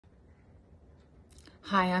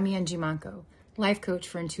Hi, I'm Angie Monko, life coach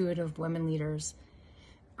for intuitive women leaders.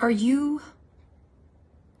 Are you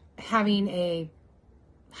having a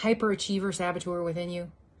hyperachiever saboteur within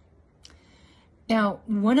you? Now,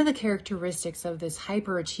 one of the characteristics of this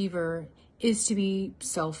hyperachiever is to be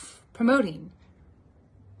self-promoting.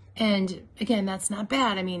 And again, that's not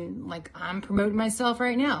bad. I mean, like, I'm promoting myself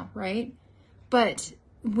right now, right? But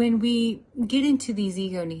when we get into these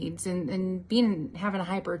ego needs, and having a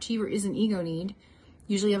hyperachiever is an ego need,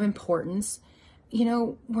 usually of importance,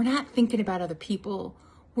 we're not thinking about other people.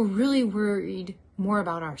 We're really worried more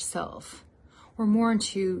about ourselves. We're more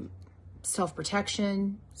into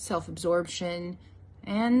self-protection, self-absorption,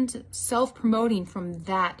 and self-promoting from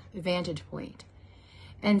that vantage point.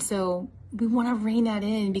 And so we want to rein that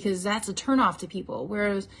in because that's a turnoff to people.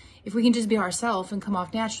 Whereas if we can just be ourselves and come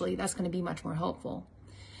off naturally, that's going to be much more helpful.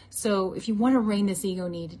 So if you want to rein this ego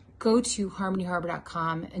need, go to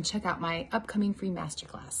harmonyharbor.com and check out my upcoming free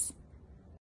masterclass.